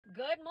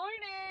Good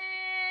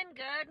morning.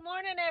 Good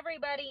morning,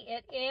 everybody.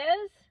 It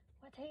is,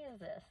 what day is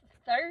this?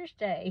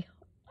 Thursday.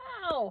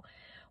 Wow.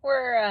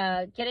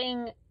 We're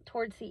getting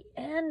towards the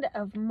end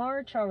of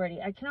March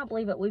already. I cannot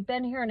believe it. We've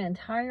been here an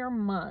entire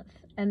month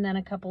and then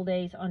a couple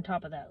days on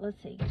top of that.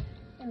 Let's see.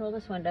 I roll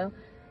this window.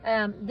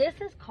 This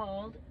is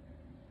called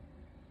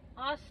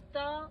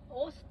Osta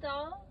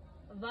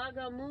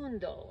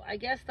Vagamundo. I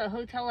guess the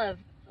hotel of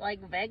like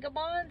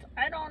vagabonds.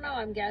 I don't know.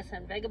 I'm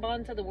guessing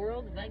vagabonds of the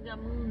world.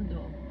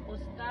 Vagamundo.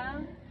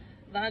 Osta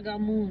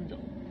Vagamundo.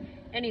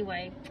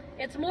 Anyway,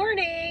 it's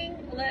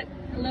morning. Look,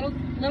 little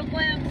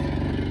glimpse.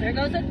 There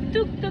goes a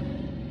tuk-tuk.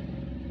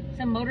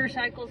 Some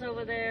motorcycles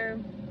over there.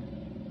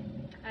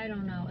 I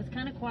don't know. It's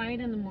kind of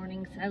quiet in the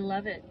mornings. I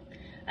love it.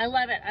 I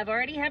love it. I've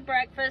already had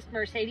breakfast.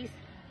 Mercedes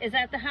is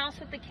at the house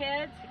with the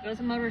kids. It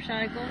goes a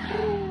motorcycle.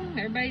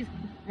 Everybody's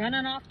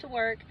running off to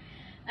work.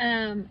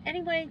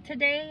 Anyway,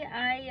 today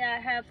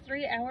I have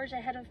 3 hours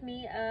ahead of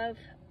me of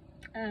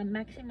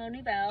Maximo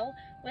Nivel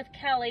with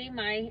Kelly,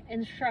 my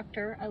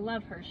instructor. I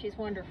love her. She's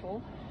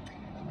wonderful.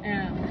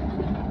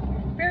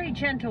 Very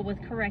gentle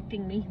with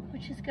correcting me,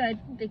 which is good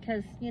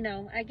because, you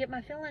know, I get my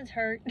feelings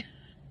hurt.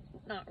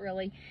 Not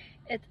really.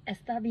 It's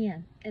está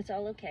bien. It's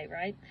all okay,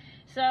 right?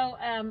 So,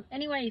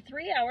 anyway,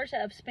 3 hours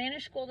of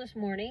Spanish school this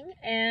morning,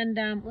 and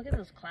look at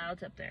those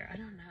clouds up there. I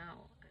don't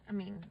know. I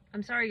mean,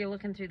 I'm sorry you're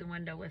looking through the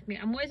window with me.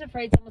 I'm always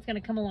afraid someone's going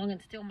to come along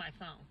and steal my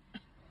phone.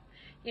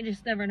 You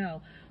just never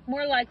know.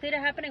 More likely to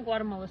happen in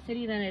Guatemala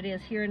City than it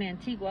is here in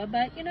Antigua,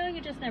 but you know,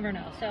 you just never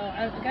know. So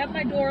I got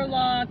my door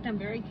locked. I'm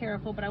very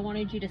careful, but I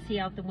wanted you to see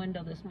out the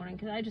window this morning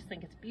because I just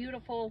think it's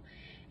beautiful,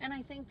 and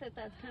I think that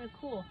that's kind of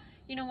cool.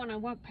 You know, when I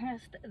walk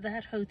past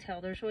that hotel,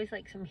 there's always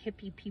like some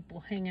hippie people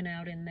hanging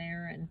out in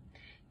there, and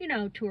you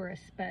know,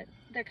 tourists, but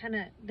they're kind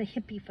of the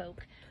hippie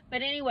folk.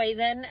 But anyway,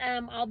 then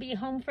I'll be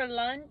home for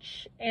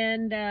lunch,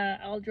 and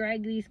I'll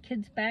drag these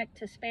kids back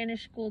to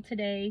Spanish school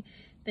today.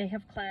 They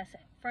have class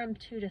from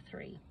 2 to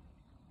 3.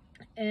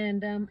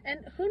 And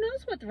who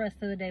knows what the rest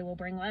of the day will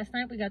bring. Last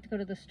night we got to go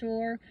to the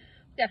store.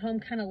 We got home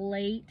kind of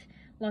late.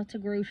 Lots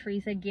of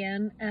groceries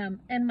again.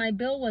 And my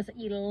bill was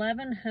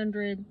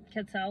 1,100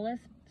 quetzales.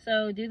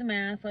 So do the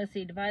math. Let's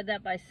see, divide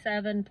that by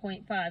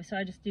 7.5. So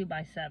I just do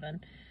by 7.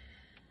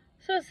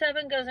 So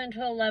 7 goes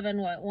into 11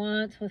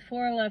 once with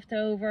 4 left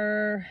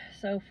over.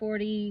 So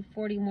 40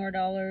 more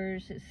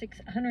dollars.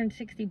 It's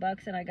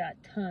 $160, and I got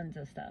tons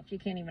of stuff. You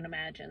can't even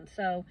imagine.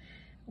 So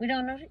we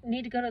don't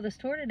need to go to the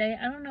store today.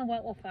 I don't know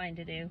what we'll find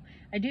to do.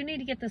 I do need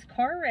to get this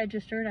car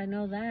registered. I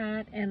know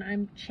that, and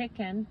I'm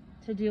chicken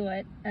to do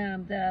it.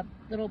 The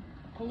little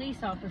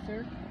police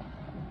officer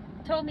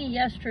told me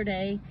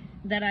yesterday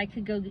that I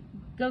could go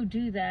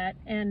do that,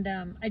 and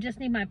I just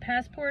need my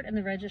passport and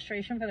the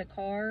registration for the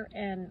car,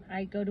 and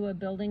I go to a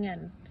building,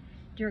 and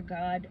dear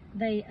God,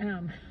 they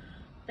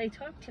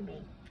talk to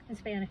me in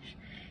Spanish,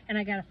 and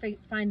I gotta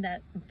find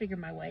that and figure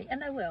my way,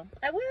 and I will,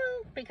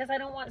 because I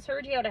don't want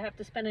Sergio to have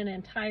to spend an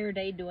entire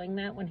day doing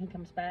that when he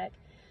comes back.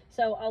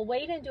 So I'll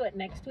wait and do it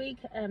next week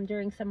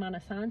during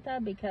Semana Santa,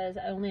 because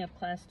I only have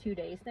class 2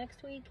 days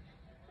next week,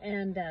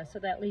 and so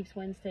that leaves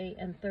Wednesday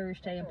and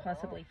Thursday and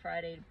possibly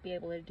Friday to be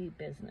able to do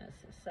business.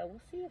 So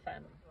we'll see if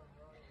I'm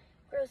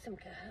grow some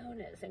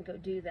cojones and go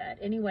do that.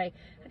 Anyway,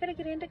 I gotta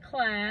get into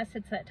class.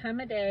 It's that time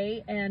of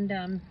day,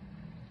 and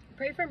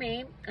pray for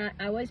me.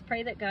 I always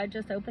pray that God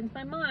just opens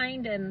my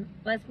mind and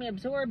lets me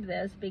absorb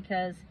this,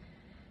 because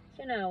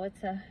you know,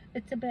 it's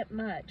a bit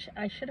much.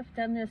 I should have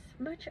done this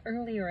much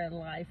earlier in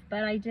life,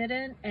 but I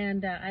didn't,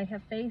 and I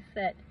have faith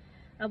that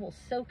I will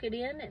soak it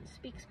in and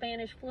speak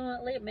Spanish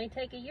fluently. It may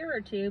take a year or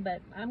two,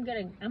 but I'm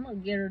gonna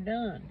get her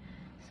done.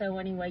 So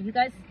anyway, you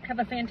guys have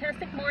a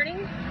fantastic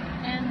morning,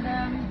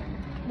 and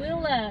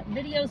we'll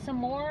video some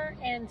more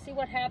and see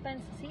what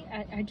happens. See,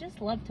 I just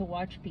love to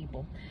watch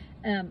people.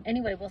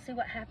 Anyway, we'll see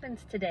what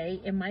happens today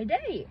in my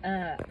day.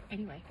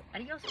 Anyway,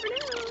 adios for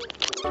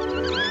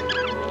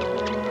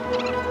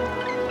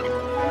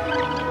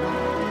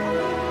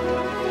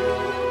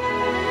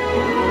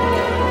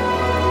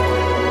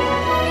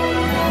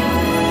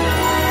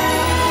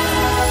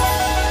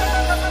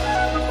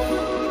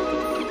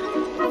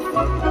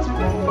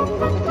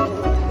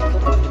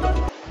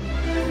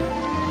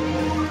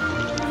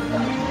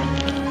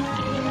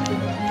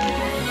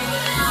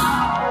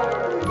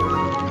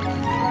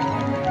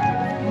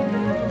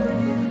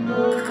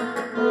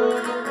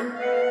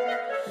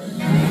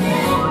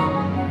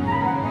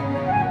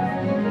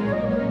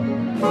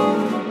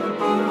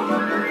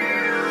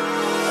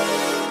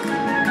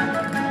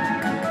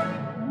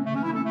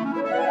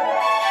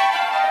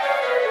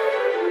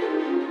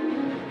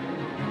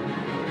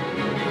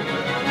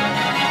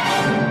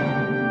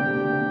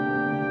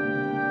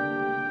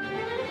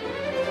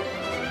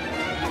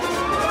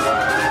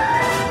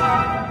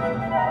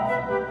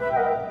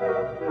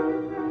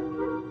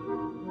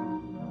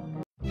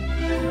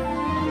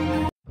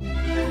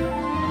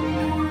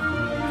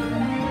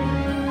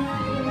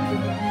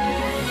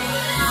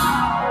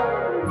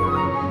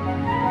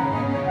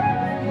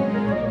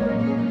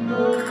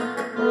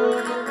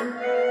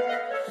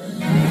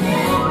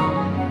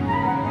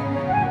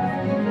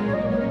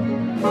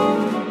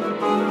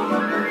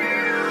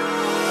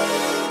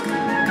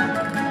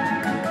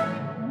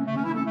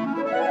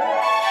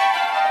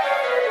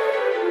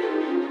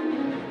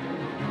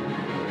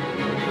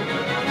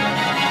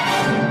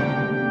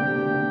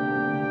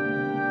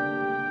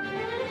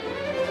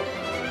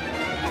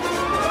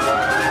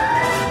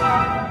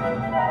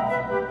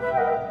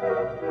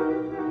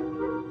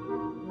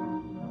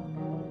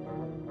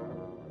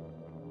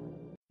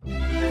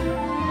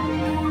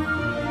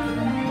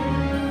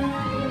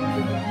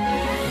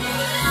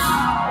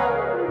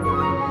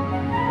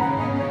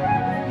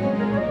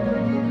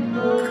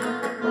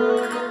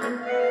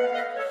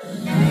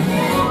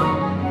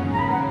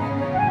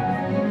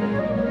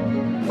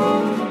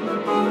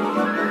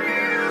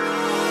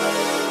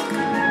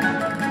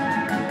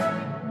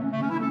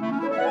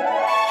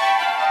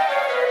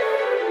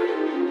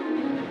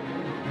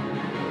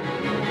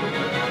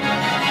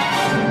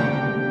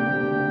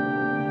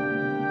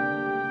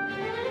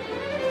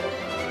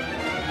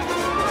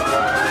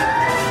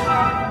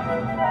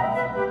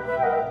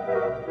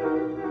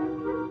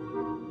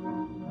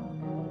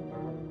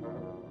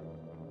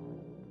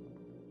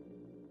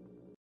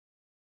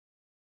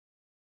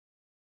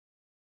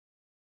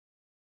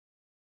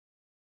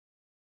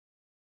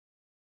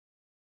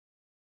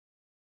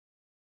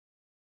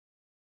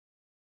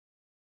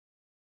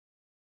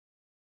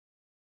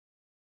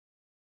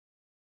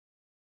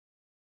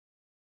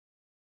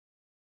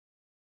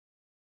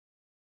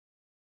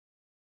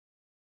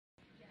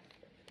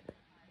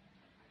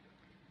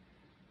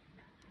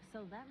So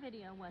that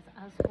video was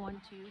us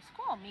going to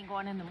school, me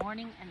going in the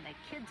morning and the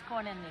kids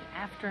going in the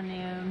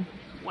afternoon.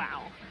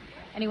 Wow.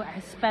 Anyway,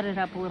 I sped it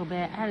up a little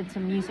bit, added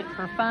some music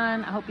for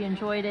fun. I hope you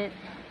enjoyed it.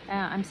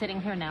 I'm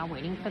sitting here now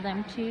waiting for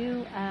them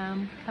to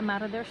come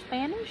out of their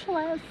Spanish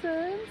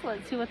lessons.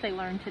 Let's see what they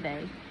learned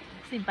today.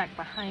 See back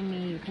behind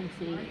me, you can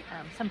see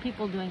some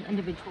people doing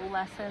individual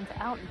lessons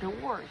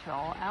outdoors,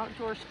 y'all.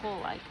 Outdoor school,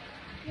 like,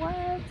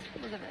 what?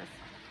 Look at this.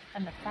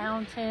 And the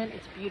fountain,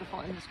 it's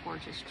beautiful in this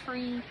gorgeous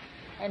tree.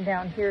 And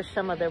down here,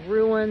 some of the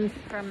ruins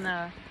from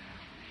the,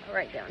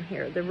 right down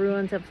here, the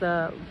ruins of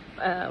the,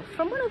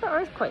 from one of the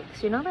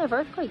earthquakes. You know, they have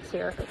earthquakes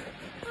here.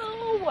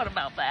 Oh, what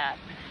about that?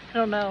 I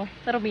don't know.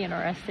 That'll be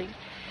interesting.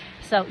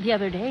 So the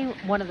other day,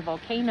 one of the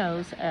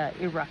volcanoes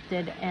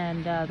erupted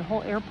and the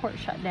whole airport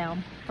shut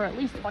down for at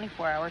least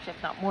 24 hours,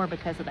 if not more,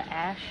 because of the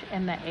ash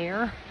and the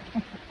air.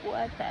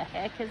 What the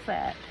heck is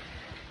that?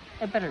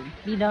 It better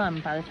be done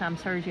by the time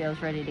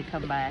Sergio's ready to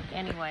come back.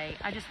 Anyway,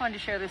 I just wanted to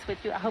share this with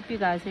you. I hope you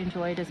guys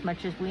enjoyed as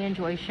much as we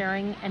enjoy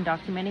sharing and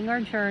documenting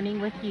our journey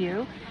with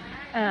you.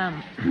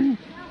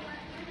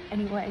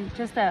 Anyway,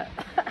 just I'm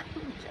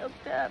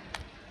choked up.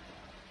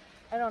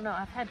 I don't know.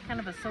 I've had kind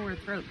of a sore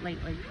throat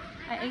lately.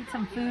 I ate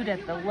some food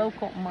at the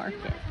local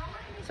market.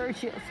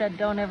 Sergio said,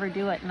 don't ever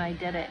do it, and I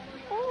did it.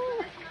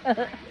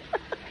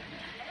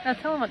 Now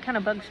tell him what kind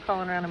of bug's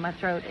crawling around in my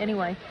throat.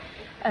 Anyway.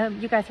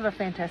 You guys have a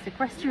fantastic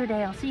rest of your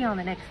day. I'll see you on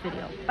the next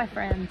video. Bye,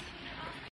 friends.